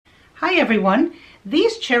Hi everyone!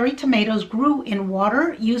 These cherry tomatoes grew in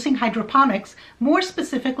water using hydroponics, more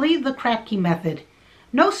specifically the Kratky method.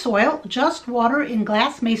 No soil, just water in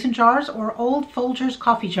glass mason jars or old Folgers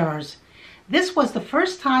coffee jars. This was the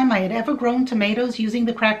first time I had ever grown tomatoes using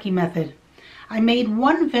the Kratky method. I made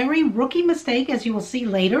one very rookie mistake, as you will see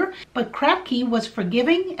later, but Kratky was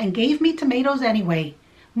forgiving and gave me tomatoes anyway.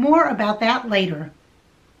 More about that later.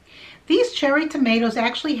 These cherry tomatoes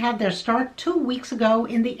actually had their start 2 weeks ago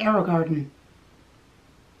in the AeroGarden.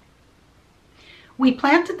 We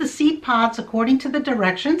planted the seed pods according to the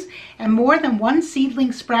directions, and more than one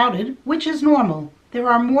seedling sprouted, which is normal. There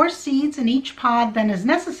are more seeds in each pod than is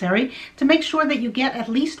necessary to make sure that you get at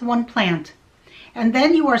least one plant. And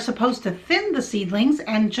then you are supposed to thin the seedlings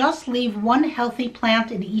and just leave one healthy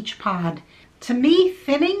plant in each pod. To me,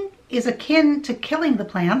 thinning is akin to killing the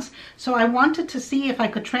plants, so I wanted to see if I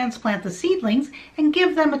could transplant the seedlings and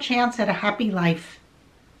give them a chance at a happy life.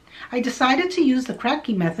 I decided to use the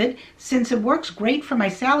Kratky method since it works great for my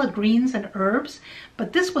salad greens and herbs,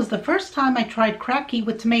 but this was the first time I tried Kratky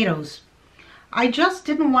with tomatoes. I just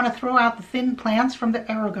didn't want to throw out the thin plants from the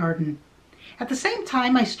AeroGarden. At the same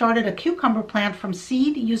time, I started a cucumber plant from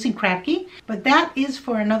seed using Kratky, but that is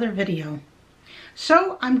for another video.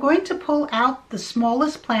 So I'm going to pull out the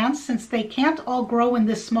smallest plants since they can't all grow in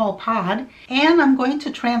this small pod, and I'm going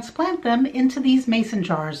to transplant them into these mason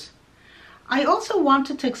jars. I also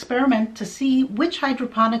wanted to experiment to see which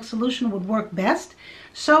hydroponic solution would work best,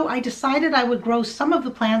 so I decided I would grow some of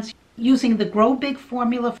the plants using the Grow Big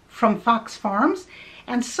formula from Fox Farms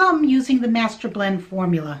and some using the Master Blend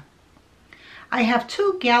formula. I have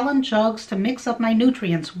 2-gallon jugs to mix up my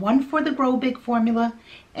nutrients, one for the Grow Big formula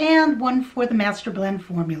and one for the Master Blend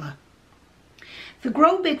formula. The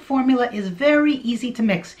Grow Big formula is very easy to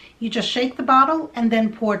mix. You just shake the bottle and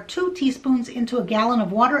then pour 2 teaspoons into a gallon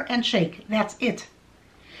of water and shake. That's it.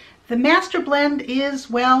 The Master Blend is,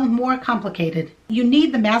 well, more complicated. You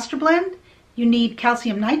need the Master Blend, you need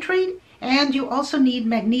calcium nitrate, and you also need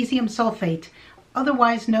magnesium sulfate,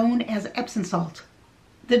 otherwise known as Epsom salt.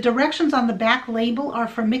 The directions on the back label are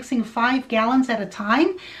for mixing 5 gallons at a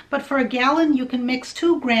time, but for a gallon you can mix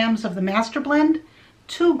 2 grams of the Master Blend,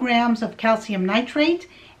 2 grams of calcium nitrate,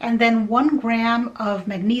 and then 1 gram of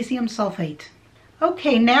magnesium sulfate.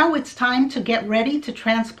 Okay, now it's time to get ready to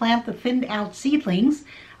transplant the thinned out seedlings.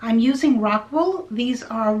 I'm using rockville. These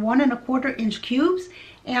are 1 1/4 inch cubes,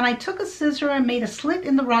 and I took a scissor and made a slit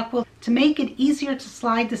in the rockville to make it easier to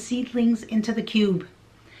slide the seedlings into the cube.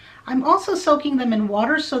 I'm also soaking them in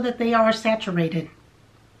water so that they are saturated.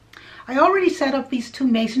 I already set up these 2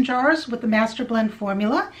 mason jars with the Master Blend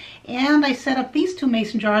formula, and I set up these 2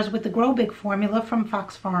 mason jars with the Grow Big formula from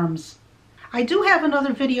Fox Farms. I do have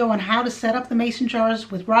another video on how to set up the mason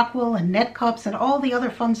jars with rockville and netcups and all the other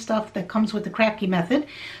fun stuff that comes with the Kratky method,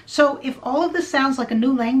 so if all of this sounds like a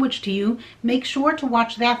new language to you, make sure to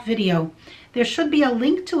watch that video. There should be a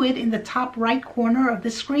link to it in the top right corner of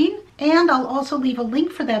the screen, and I'll also leave a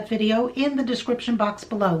link for that video in the description box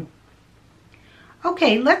below.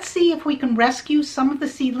 Okay, let's see if we can rescue some of the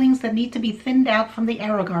seedlings that need to be thinned out from the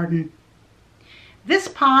AeroGarden. This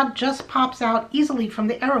pod just pops out easily from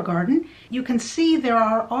the AeroGarden. You can see there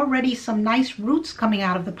are already some nice roots coming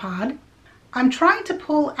out of the pod. I'm trying to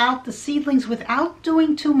pull out the seedlings without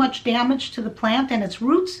doing too much damage to the plant and its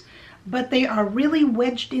roots, but they are really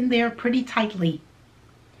wedged in there pretty tightly.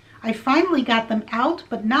 I finally got them out,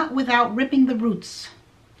 but not without ripping the roots.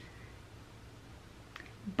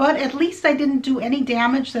 But at least I didn't do any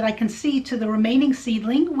damage that I can see to the remaining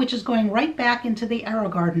seedling, which is going right back into the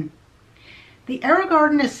AeroGarden. The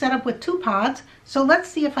AeroGarden is set up with 2 pods, so let's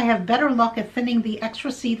see if I have better luck at thinning the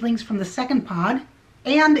extra seedlings from the second pod.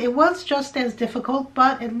 And it was just as difficult,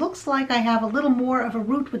 but it looks like I have a little more of a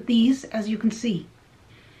root with these, as you can see.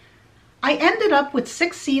 I ended up with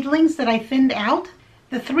 6 seedlings that I thinned out.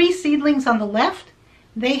 The 3 seedlings on the left,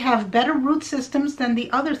 they have better root systems than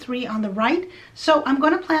the other 3 on the right, so I'm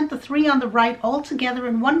going to plant the 3 on the right all together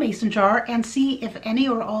in one mason jar and see if any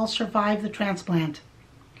or all survive the transplant.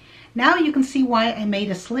 Now you can see why I made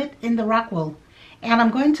a slit in the rockville, and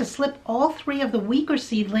I'm going to slip all 3 of the weaker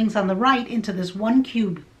seedlings on the right into this one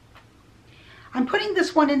cube. I'm putting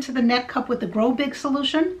this one into the net cup with the Grow Big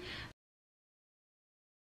solution.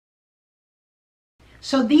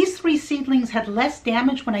 So these 3 seedlings had less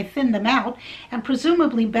damage when I thinned them out, and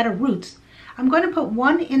presumably better roots. I'm going to put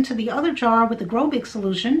 1 into the other jar with the Grow Big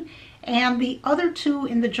solution, and the other 2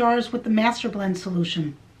 in the jars with the Master Blend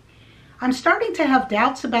solution. I'm starting to have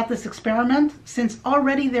doubts about this experiment, since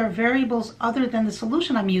already there are variables other than the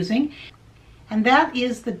solution I'm using, and that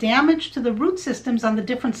is the damage to the root systems on the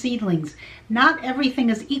different seedlings. Not everything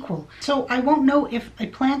is equal, so I won't know if a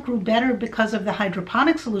plant grew better because of the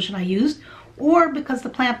hydroponic solution I used or because the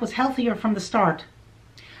plant was healthier from the start.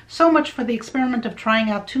 So much for the experiment of trying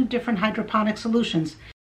out 2 different hydroponic solutions.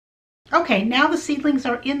 Okay, now the seedlings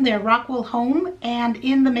are in their rockville home and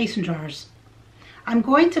in the mason jars. I'm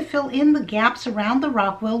going to fill in the gaps around the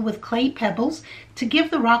rockville with clay pebbles to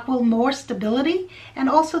give the rockville more stability and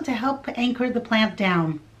also to help anchor the plant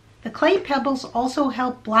down. The clay pebbles also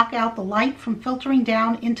help block out the light from filtering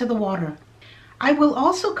down into the water. I will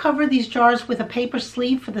also cover these jars with a paper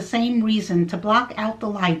sleeve for the same reason, to block out the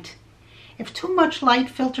light. If too much light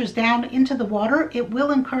filters down into the water, it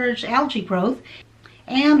will encourage algae growth,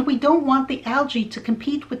 and we don't want the algae to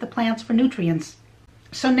compete with the plants for nutrients.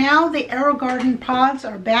 So now the AeroGarden pods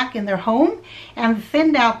are back in their home, and the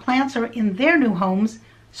thinned out plants are in their new homes.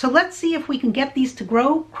 So let's see if we can get these to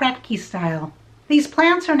grow Kratky style. These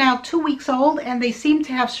plants are now 2 weeks old, and they seem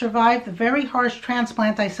to have survived the very harsh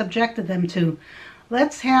transplant I subjected them to.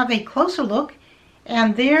 Let's have a closer look.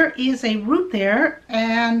 And there is a root there,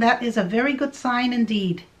 and that is a very good sign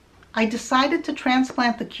indeed. I decided to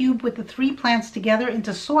transplant the cube with the 3 plants together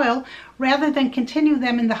into soil rather than continue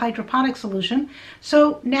them in the hydroponic solution.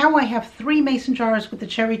 So now I have 3 mason jars with the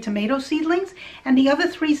cherry tomato seedlings, and the other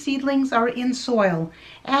 3 seedlings are in soil.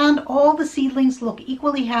 And all the seedlings look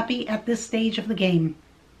equally happy at this stage of the game.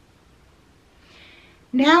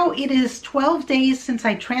 Now it is 12 days since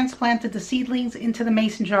I transplanted the seedlings into the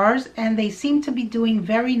mason jars, and they seem to be doing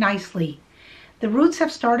very nicely. The roots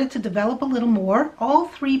have started to develop a little more. All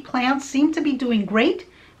 3 plants seem to be doing great,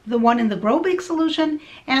 the one in the Grow Big solution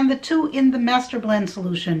and the 2 in the Master Blend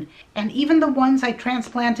solution. And even the ones I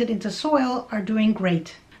transplanted into soil are doing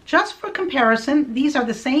great. Just for comparison, these are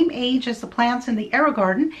the same age as the plants in the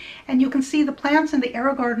AeroGarden, and you can see the plants in the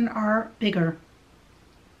AeroGarden are bigger.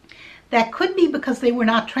 That could be because they were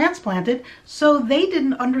not transplanted, so they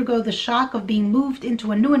didn't undergo the shock of being moved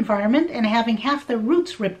into a new environment and having half their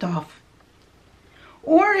roots ripped off.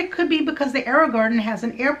 Or it could be because the AeroGarden has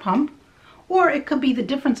an air pump, or it could be the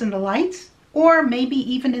difference in the lights, or maybe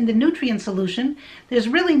even in the nutrient solution. There's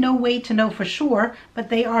really no way to know for sure, but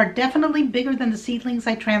they are definitely bigger than the seedlings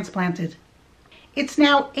I transplanted. It's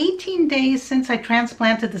now 18 days since I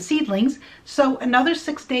transplanted the seedlings, so another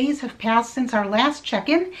 6 days have passed since our last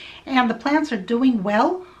check-in, and the plants are doing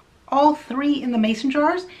well, all 3 in the mason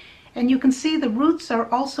jars, and you can see the roots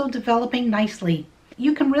are also developing nicely.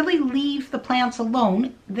 You can really leave the plants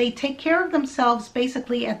alone. They take care of themselves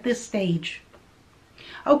basically at this stage.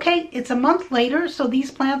 Okay, it's a month later, so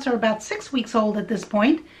these plants are about 6 weeks old at this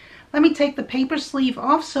point. Let me take the paper sleeve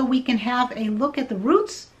off so we can have a look at the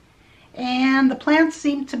roots. And the plants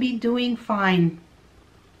seem to be doing fine.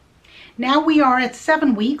 Now we are at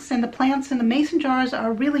 7 weeks, and the plants in the mason jars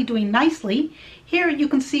are really doing nicely. Here you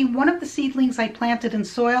can see one of the seedlings I planted in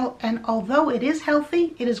soil, and although it is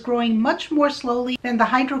healthy, it is growing much more slowly than the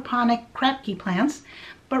hydroponic Kratky plants.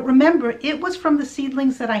 But remember, it was from the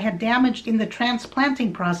seedlings that I had damaged in the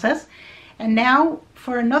transplanting process. And now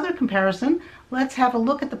for another comparison, let's have a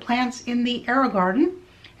look at the plants in the AeroGarden.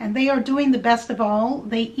 And they are doing the best of all.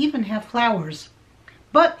 They even have flowers.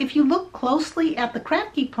 But if you look closely at the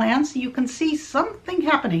Kratky plants, you can see something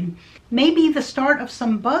happening. Maybe the start of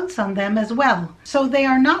some buds on them as well. So they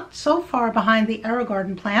are not so far behind the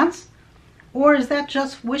AeroGarden plants. Or is that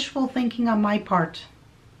just wishful thinking on my part?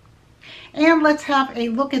 And let's have a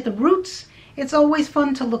look at the roots. It's always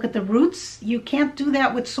fun to look at the roots. You can't do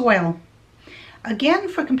that with soil. Again,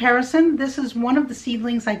 for comparison, this is one of the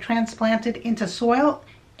seedlings I transplanted into soil.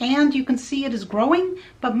 And you can see it is growing,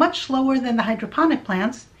 but much slower than the hydroponic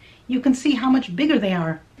plants. You can see how much bigger they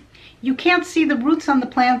are. You can't see the roots on the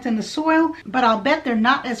plant in the soil, but I'll bet they're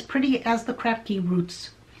not as pretty as the Kratky roots.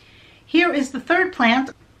 Here is the 3rd plant.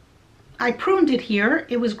 I pruned it here.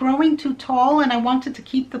 It was growing too tall, and I wanted to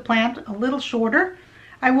keep the plant a little shorter.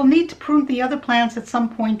 I will need to prune the other plants at some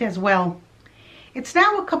point as well. It's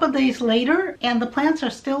now a couple days later, and the plants are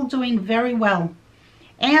still doing very well.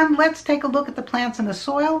 And let's take a look at the plants in the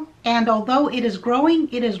soil. And although it is growing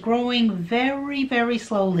very, very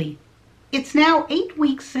slowly. It's now 8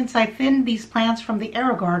 weeks since I thinned these plants from the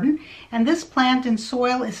AeroGarden, and this plant in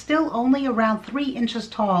soil is still only around 3 inches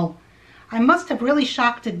tall. I must have really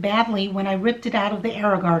shocked it badly when I ripped it out of the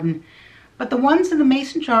AeroGarden. But the ones in the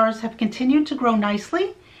mason jars have continued to grow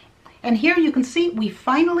nicely. And here you can see we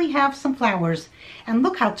finally have some flowers. And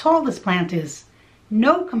look how tall this plant is.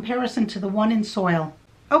 No comparison to the one in soil.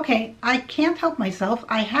 Okay, I can't help myself.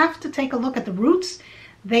 I have to take a look at the roots.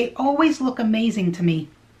 They always look amazing to me.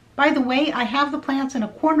 By the way, I have the plants in a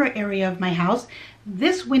corner area of my house.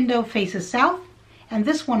 This window faces south and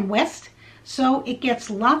this one west, so it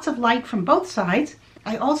gets lots of light from both sides.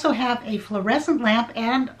 I also have a fluorescent lamp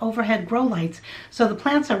and overhead grow lights, so the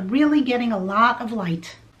plants are really getting a lot of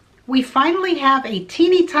light. We finally have a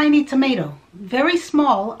teeny tiny tomato. Very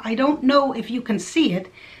small. I don't know if you can see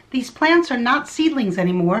it. These plants are not seedlings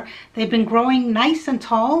anymore. They've been growing nice and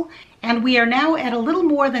tall, and we are now at a little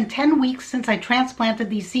more than 10 weeks since I transplanted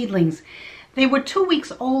these seedlings. They were 2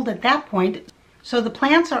 weeks old at that point, so the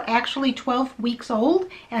plants are actually 12 weeks old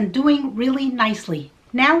and doing really nicely.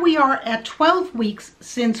 Now we are at 12 weeks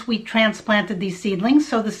since we transplanted these seedlings,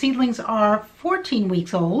 so the seedlings are 14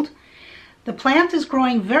 weeks old. The plant is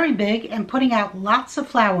growing very big and putting out lots of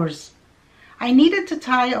flowers. I needed to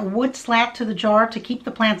tie a wood slat to the jar to keep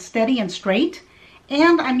the plant steady and straight,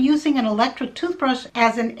 and I'm using an electric toothbrush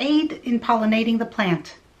as an aid in pollinating the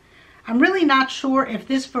plant. I'm really not sure if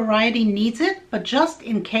this variety needs it, but just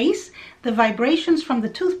in case, the vibrations from the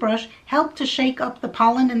toothbrush help to shake up the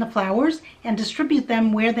pollen in the flowers and distribute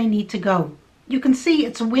them where they need to go. You can see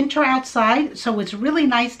it's winter outside, so it's really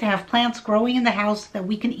nice to have plants growing in the house that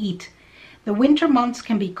we can eat. The winter months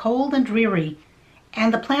can be cold and dreary,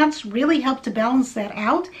 and the plants really help to balance that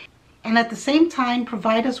out and at the same time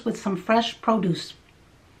provide us with some fresh produce.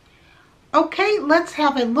 Okay, let's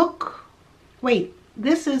have a look. Wait,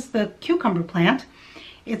 this is the cucumber plant.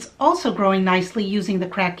 It's also growing nicely using the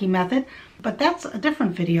Kratky method, but that's a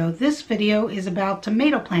different video. This video is about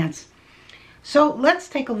tomato plants. So let's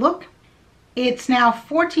take a look. It's now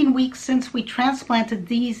 14 weeks since we transplanted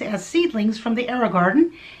these as seedlings from the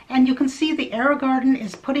AeroGarden, and you can see the AeroGarden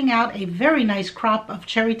is putting out a very nice crop of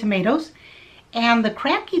cherry tomatoes, and the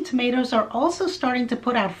Kratky tomatoes are also starting to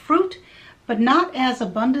put out fruit, but not as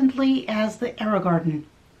abundantly as the AeroGarden.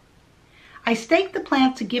 I staked the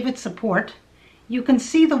plant to give it support. You can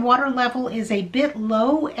see the water level is a bit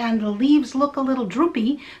low and the leaves look a little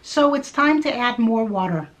droopy, so it's time to add more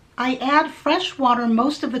water. I add fresh water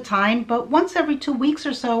most of the time, but once every 2 weeks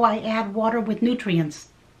or so I add water with nutrients.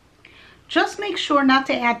 Just make sure not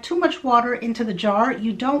to add too much water into the jar.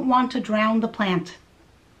 You don't want to drown the plant.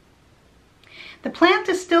 The plant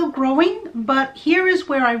is still growing, but here is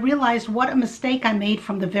where I realized what a mistake I made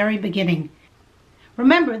from the very beginning.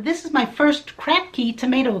 Remember, this is my first Kratky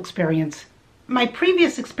tomato experience. My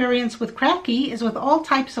previous experience with Kratky is with all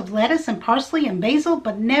types of lettuce and parsley and basil,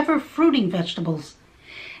 but never fruiting vegetables.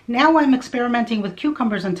 Now I'm experimenting with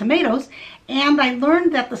cucumbers and tomatoes, and I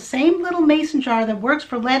learned that the same little mason jar that works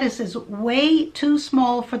for lettuce is way too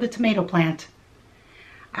small for the tomato plant.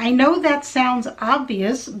 I know that sounds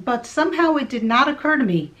obvious, but somehow it did not occur to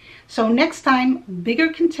me. So next time, bigger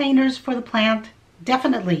containers for the plant,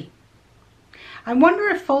 definitely. I wonder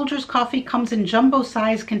if Folgers coffee comes in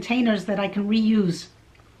jumbo-sized containers that I can reuse.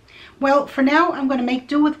 Well, for now I'm going to make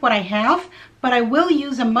do with what I have, but I will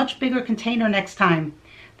use a much bigger container next time.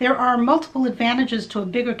 There are multiple advantages to a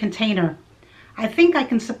bigger container. I think I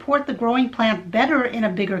can support the growing plant better in a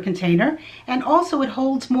bigger container, and also it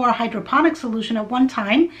holds more hydroponic solution at one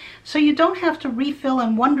time, so you don't have to refill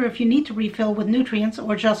and wonder if you need to refill with nutrients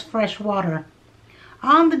or just fresh water.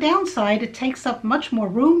 On the downside, it takes up much more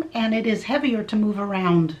room and it is heavier to move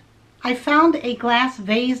around. I found a glass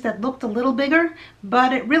vase that looked a little bigger,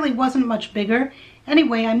 but it really wasn't much bigger.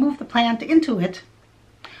 Anyway, I moved the plant into it.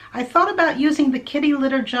 I thought about using the kitty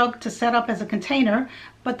litter jug to set up as a container,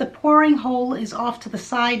 but the pouring hole is off to the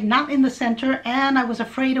side, not in the center, and I was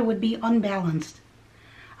afraid it would be unbalanced.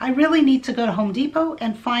 I really need to go to Home Depot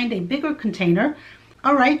and find a bigger container.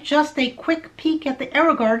 All right, just a quick peek at the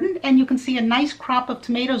AeroGarden, and you can see a nice crop of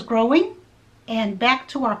tomatoes growing. And back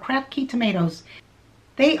to our Kratky tomatoes.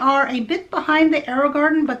 They are a bit behind the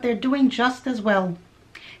AeroGarden, but they're doing just as well.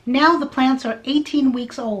 Now the plants are 18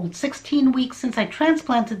 weeks old, 16 weeks since I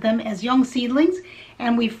transplanted them as young seedlings,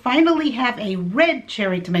 and we finally have a red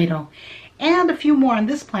cherry tomato and a few more on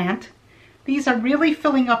this plant. These are really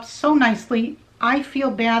filling up so nicely. I feel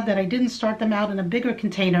bad that I didn't start them out in a bigger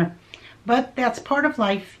container, but that's part of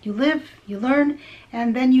life. You live, you learn,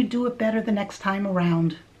 and then you do it better the next time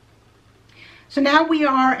around. So now we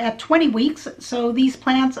are at 20 weeks, so these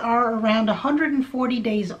plants are around 140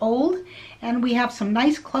 days old, and we have some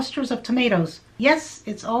nice clusters of tomatoes. Yes,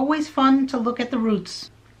 it's always fun to look at the roots.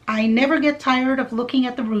 I never get tired of looking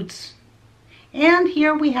at the roots. And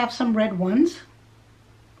here we have some red ones.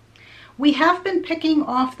 We have been picking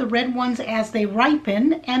off the red ones as they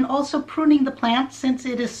ripen and also pruning the plant since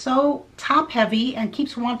it is so top heavy and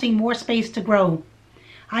keeps wanting more space to grow.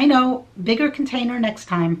 I know, bigger container next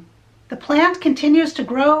time. The plant continues to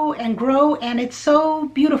grow, and it's so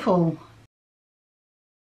beautiful.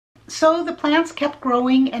 So the plants kept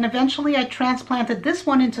growing, and eventually I transplanted this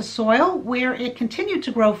one into soil where it continued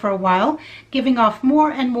to grow for a while, giving off more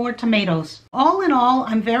and more tomatoes. All in all,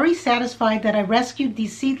 I'm very satisfied that I rescued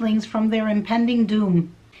these seedlings from their impending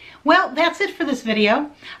doom. Well, that's it for this video.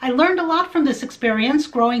 I learned a lot from this experience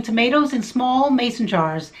growing tomatoes in small mason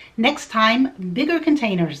jars. Next time, bigger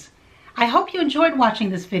containers. I hope you enjoyed watching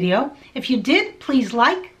this video. If you did, please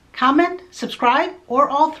like, comment, subscribe, or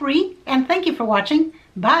all three, and thank you for watching.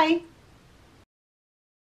 Bye!